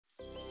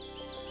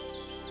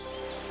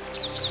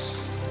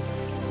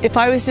If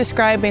I was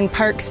describing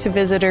parks to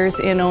visitors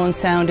in Owen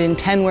Sound in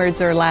 10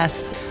 words or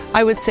less,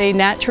 I would say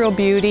natural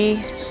beauty,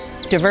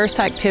 diverse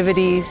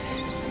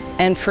activities,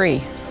 and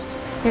free.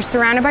 You're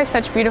surrounded by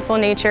such beautiful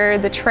nature,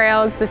 the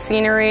trails, the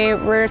scenery.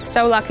 We're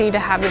so lucky to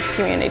have this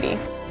community.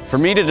 For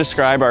me to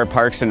describe our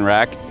Parks and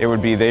Rec, it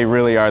would be they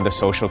really are the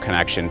social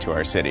connection to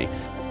our city.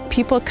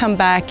 People come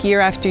back year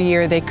after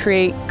year. They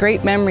create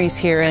great memories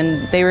here,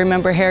 and they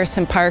remember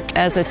Harrison Park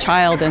as a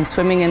child and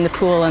swimming in the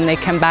pool, and they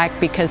come back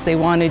because they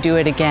want to do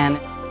it again.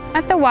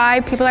 At the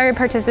Y, people are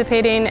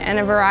participating in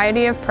a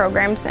variety of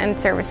programs and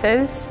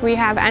services. We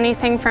have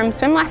anything from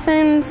swim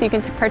lessons, you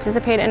can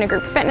participate in a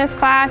group fitness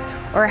class,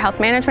 or a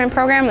health management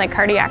program like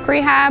cardiac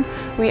rehab.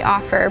 We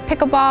offer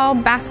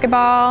pickleball,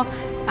 basketball,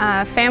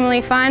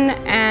 family fun,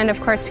 and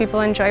of course people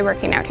enjoy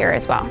working out here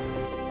as well.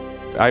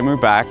 I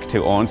moved back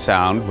to Owen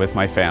Sound with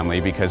my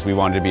family because we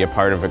wanted to be a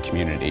part of a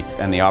community,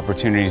 and the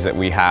opportunities that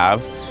we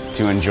have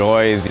to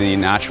enjoy the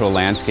natural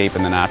landscape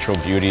and the natural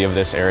beauty of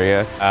this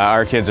area.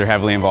 Our kids are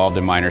heavily involved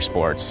in minor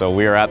sports, so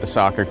we are at the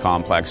soccer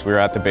complex, we are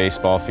at the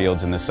baseball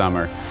fields in the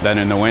summer. Then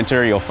in the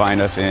winter you'll find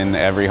us in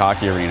every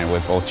hockey arena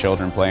with both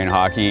children playing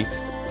hockey.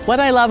 What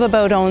I love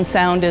about Owen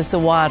Sound is the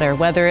water.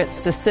 Whether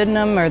it's the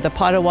Sydenham or the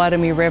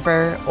Potawatomi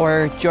River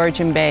or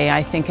Georgian Bay,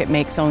 I think it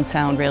makes Owen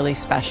Sound really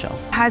special.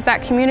 It has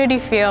that community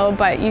feel,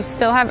 but you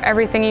still have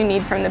everything you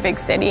need from the big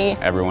city.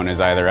 Everyone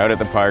is either out at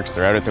the parks,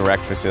 they're out at the rec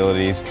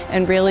facilities.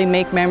 And really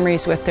make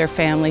memories with their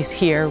families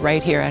here,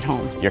 right here at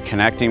home. You're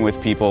connecting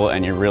with people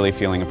and you're really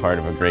feeling a part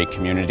of a great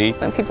community.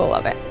 And people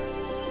love it.